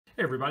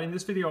Hey everybody, in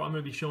this video I'm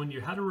going to be showing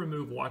you how to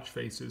remove watch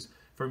faces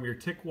from your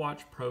TicWatch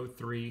Pro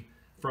 3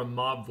 from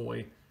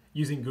Mobvoi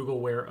using Google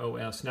Wear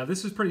OS. Now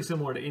this is pretty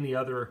similar to any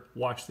other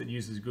watch that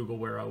uses Google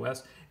Wear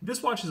OS.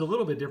 This watch is a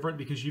little bit different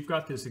because you've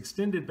got this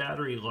extended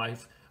battery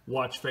life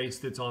watch face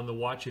that's on the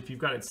watch. If you've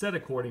got it set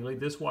accordingly,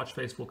 this watch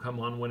face will come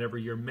on whenever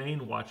your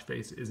main watch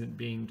face isn't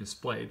being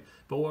displayed.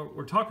 But what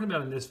we're talking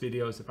about in this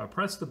video is if I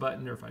press the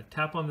button or if I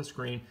tap on the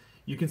screen,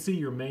 you can see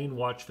your main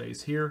watch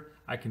face here.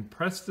 I can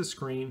press the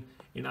screen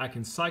and I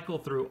can cycle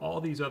through all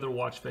these other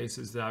watch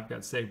faces that I've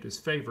got saved as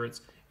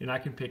favorites, and I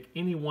can pick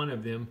any one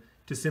of them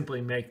to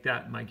simply make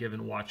that my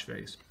given watch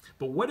face.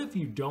 But what if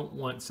you don't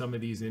want some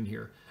of these in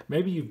here?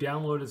 Maybe you've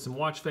downloaded some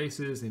watch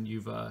faces and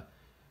you've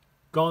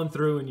gone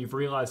through and you've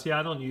realized, yeah,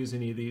 I don't use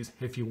any of these.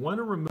 If you want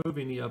to remove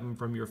any of them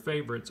from your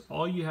favorites,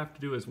 all you have to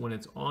do is when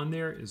it's on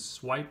there is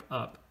swipe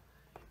up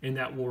and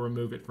that will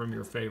remove it from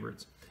your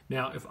favorites.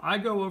 Now, if I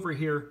go over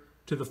here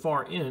to the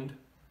far end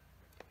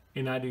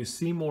and I do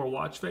see more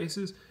watch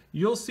faces,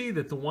 you'll see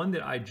that the one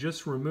that I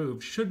just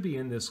removed should be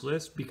in this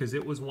list because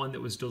it was one that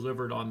was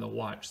delivered on the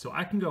watch. So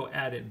I can go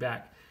add it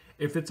back.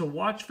 If it's a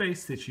watch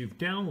face that you've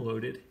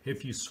downloaded,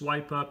 if you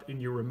swipe up and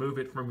you remove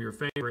it from your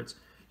favorites,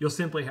 you'll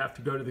simply have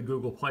to go to the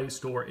Google Play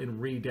Store and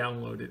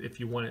re-download it if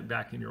you want it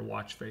back in your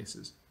watch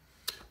faces.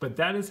 But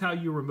that is how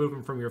you remove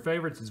them from your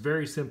favorites. It's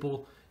very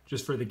simple.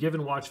 Just for the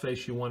given watch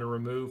face you want to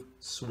remove,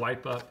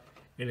 swipe up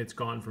and it's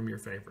gone from your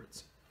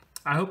favorites.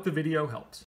 I hope the video helps.